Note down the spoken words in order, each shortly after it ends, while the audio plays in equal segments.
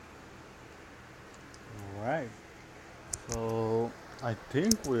I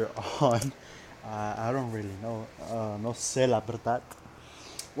think we're on. I don't really know. No sé la verdad.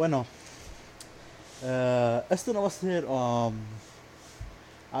 Bueno, esto no va a ser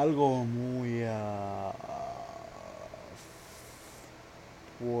algo muy,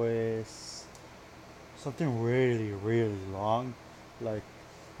 pues, something really, really long, like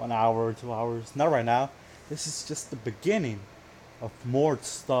 1 hour, 2 hours. Not right now. This is just the beginning of more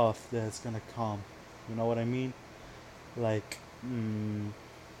stuff that's gonna come. You know what I mean? Like,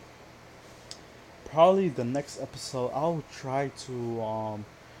 probably the next episode, I'll try to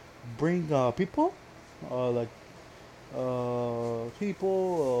bring people, like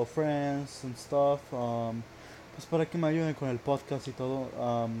people, friends and stuff, pues para que me ayuden con el podcast y todo.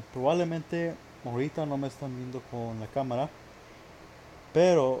 Probablemente ahorita no me están viendo con la cámara,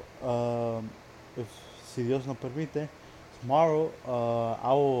 pero if, si Dios no permite, tomorrow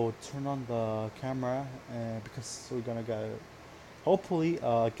I will turn on the camera because we're gonna get hopefully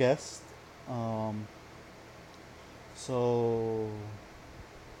a guest. Um, so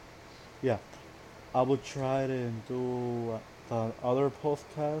yeah, I will try to do the other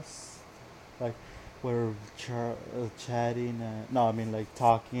podcasts, like where chatting and no, I mean like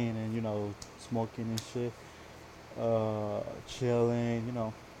talking and smoking and shit,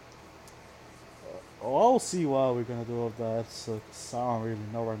 chilling. I'll see what we're gonna do with that. So 'cause I don't really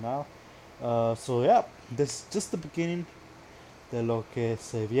know right now. So yeah, this is just the beginning de lo que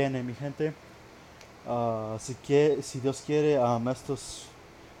se viene, mi gente. Si Dios quiere, esto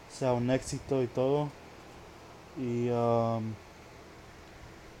sea un éxito y todo. Y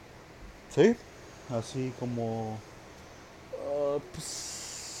sí, así como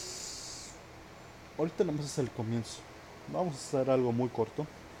pues ahorita nada más es el comienzo. Vamos a hacer algo muy corto,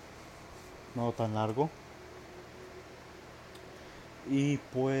 no tan largo. Y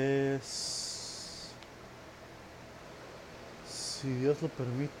pues si Dios lo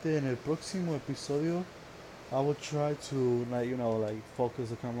permite, en el próximo episodio I will try to like focus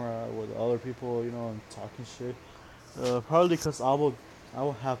the camera with other people, and talking shit. Probably because I will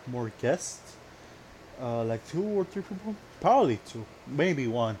have more guests, like 2 or 3 people. Probably two, maybe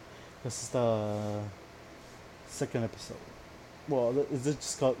one. This is the second episode. Well, is it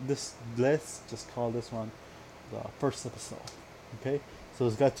just called this? Let's just call this one the first episode. Okay, so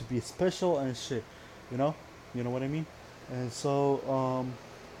it's got to be special and shit. You know, you know what I mean. And so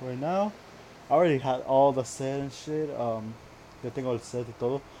right now, I already had all the set and shit. Ya tengo el set y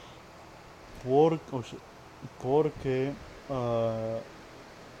todo. Oh shit. Porque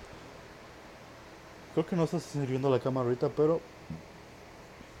creo que no está sirviendo la cámara ahorita, pero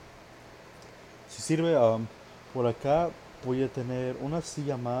si sirve, por acá voy a tener una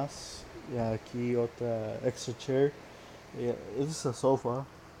silla más y aquí otra extra chair. Yeah, this is a sofa.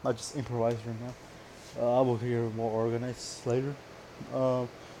 I just improvised right now. I will hear more organized later. Uh,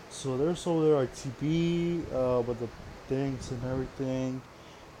 so there's over there our TV with the things and everything.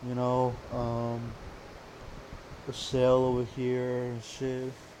 You know, the shell over here and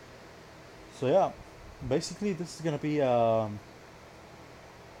shit. So yeah, basically this is gonna be a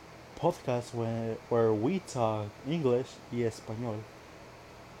podcast where we talk English y español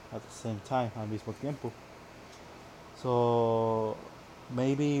at the same time, al mismo tiempo. So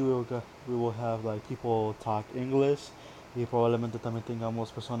maybe we will have like people talk English y probablemente también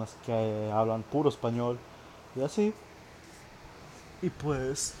tengamos personas que hablan puro español y así. Y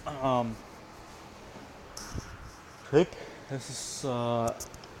pues, sí, eso es,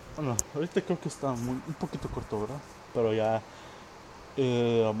 bueno, ahorita creo que está un poquito corto, ¿verdad? Pero ya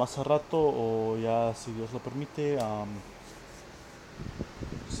más a rato o ya si Dios lo permite,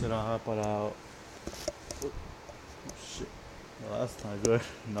 será para... Oh, shit. No, that's not good.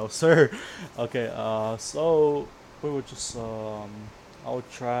 No, sir. Okay, so we would just, I would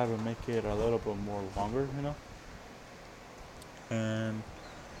try to make it a little bit more longer, and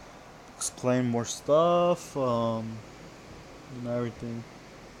explain more stuff, and everything.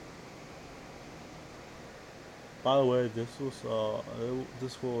 By the way, this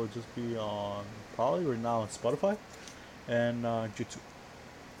will just be on probably right now on Spotify and YouTube.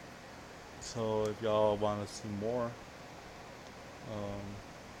 So if y'all want to see more, um,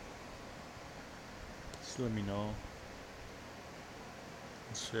 just let me know.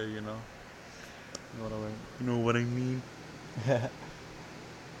 Shit, you know what I mean.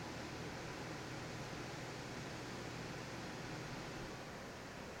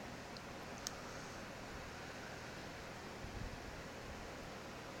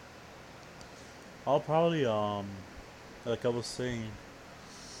 I'll probably like I was saying,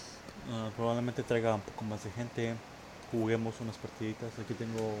 probablemente traiga un poco más de gente. Juguemos unas partiditas. Aquí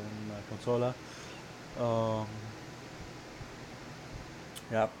tengo una consola. Um,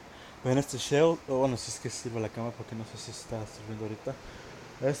 Ya. Pues en este show, bueno, si es que sirve la cámara porque no sé si está sirviendo ahorita.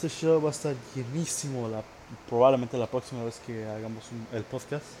 Este show va a estar llenísimo probablemente la próxima vez que hagamos el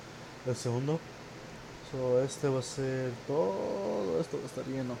podcast, el segundo. So, este va a ser todo, esto va a estar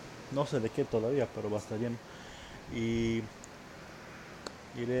lleno. No sé de qué todavía, pero va a estar lleno. Y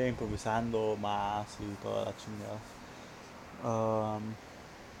iré improvisando más y toda la chingada. Um,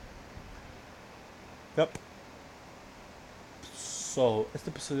 yep. So, este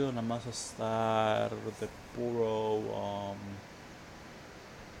episodio nada más va a estar de puro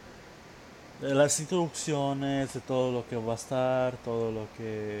de las introducciones, de todo lo que va a estar, todo lo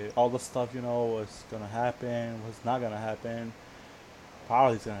que, all the stuff, you know, what's gonna happen, what's not gonna happen,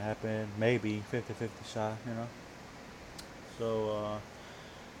 probably it's gonna happen, maybe 50-50 shot, you know. So,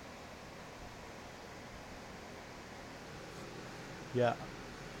 yeah,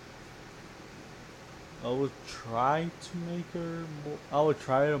 I would try to make her. I would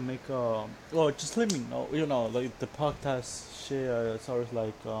try to make well, just let me know. You know, like the podcast shit. It's always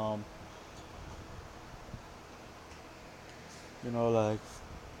like you know, like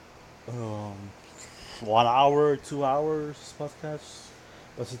um, 1 hour, 2 hours podcast.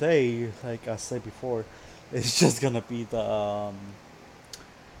 But today, like I said before, it's just gonna be the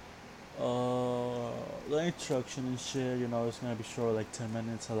introduction and shit. You know, it's gonna be short, like 10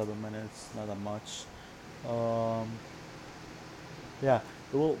 minutes, 11 minutes, not that much. Um, Ya,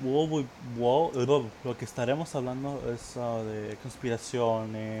 lo que estaremos hablando es de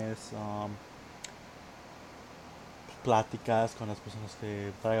conspiraciones, pláticas con las personas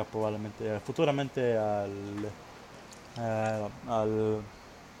que traiga probablemente, futuramente al,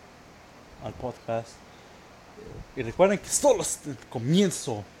 al podcast. Y recuerden que solo es el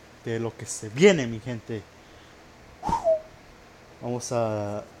comienzo de lo que se viene, mi gente. Vamos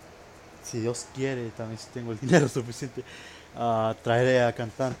a, si Dios quiere, también si tengo el dinero suficiente, traeré a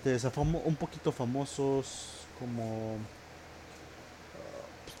cantantes un poquito famosos como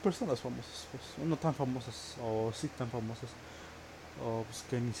personas famosas, pues, no tan famosas o sí tan famosas, o pues,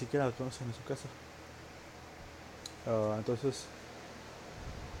 que ni siquiera la conocen en su casa. Entonces,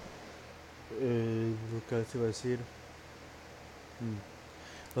 lo que les iba a decir,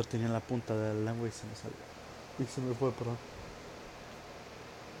 lo tenía en la punta de la lengua y se me salió. Y se me fue, perdón.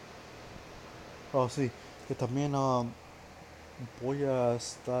 Oh, sí, que también voy a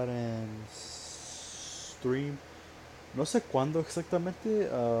estar en stream. No sé cuándo exactamente.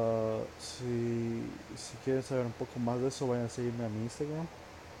 Si quieren saber un poco más de eso, vayan a seguirme a mi Instagram.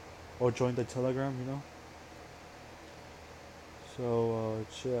 O join the Telegram, you know. So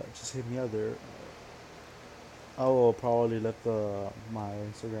just hit me up there. I will probably let my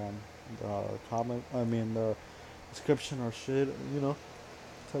Instagram comment. I mean the description or shit. You know,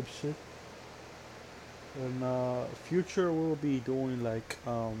 type shit. In future, we'll be doing like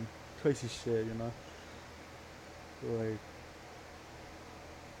crazy shit. You know, like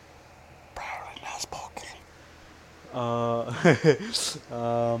probably not spoken.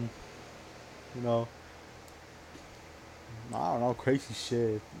 Um, you know, I don't know, crazy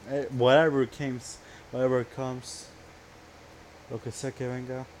shit. Whatever comes, lo que sea que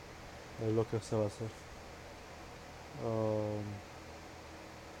venga, es lo que se va a hacer. Um,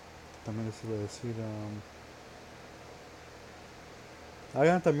 también les iba a decir,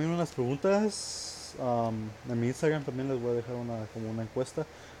 hagan también unas preguntas. En mi Instagram también les voy a dejar como una encuesta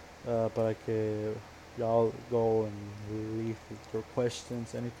para que y'all go and leave your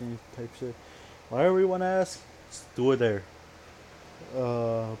questions, anything type shit, whatever you want to ask, just do it there.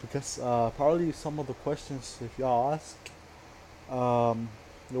 Because probably some of the questions, if y'all ask,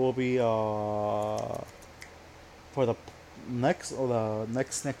 it will be for the next or the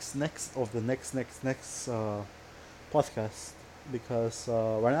next of the next podcast. Because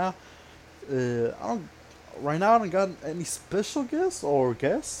right now I don't got any special guests or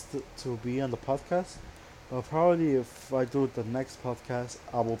guests to be on the podcast. Probably if I do the next podcast,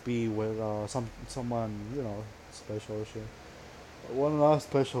 I will be with someone special or shit. One not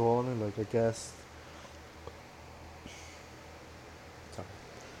special, only like a guest. Sorry.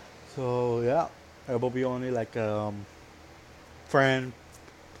 So yeah, it will be only like friend,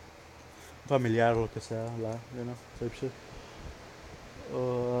 familiar, lo que sea, type shit.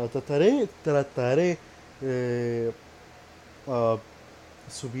 Trataré de uh,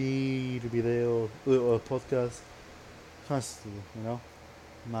 subir video, podcast constantly,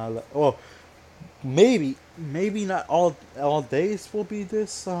 oh, maybe not all days will be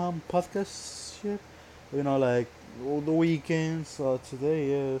this podcast shit. Like all the weekends.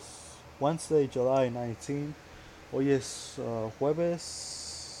 Today is Wednesday, July 19. Hoy es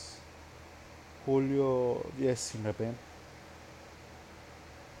jueves, julio 19.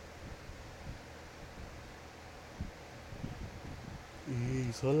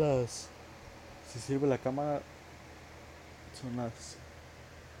 Y son las. Si sirve la cámara, son las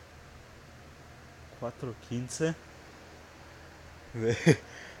 4:15 de,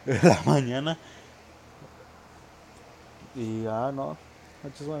 de la mañana. Y no, I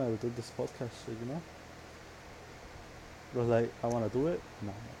just want to do this podcast shit, you know? It was like, I want to do it,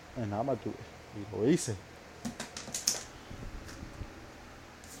 no, and I'm gonna do it. Y lo hice.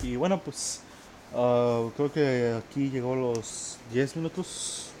 Y bueno, pues, creo que aquí llegó los 10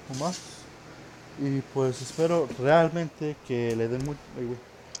 minutos o más. Y pues espero realmente que le den mucho.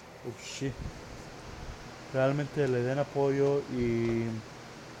 Oh shit. Realmente le den apoyo y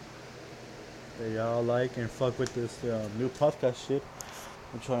that y'all like and fuck with this new podcast shit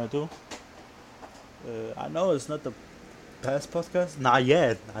I'm trying to do. I know it's not the best podcast. Not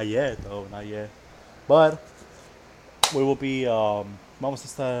yet. Not yet, though. Not yet. But we will be. Vamos a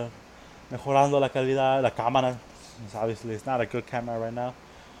estar mejorando la calidad. La cámara. Obviously, it's not a good camera right now.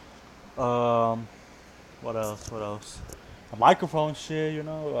 What else? What else? A microphone shit, you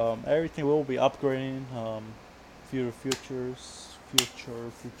know. Everything will be upgrading. Future.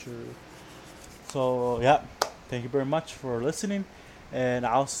 So yeah, thank you very much for listening, and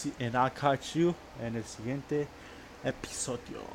I'll catch you in el siguiente episodio.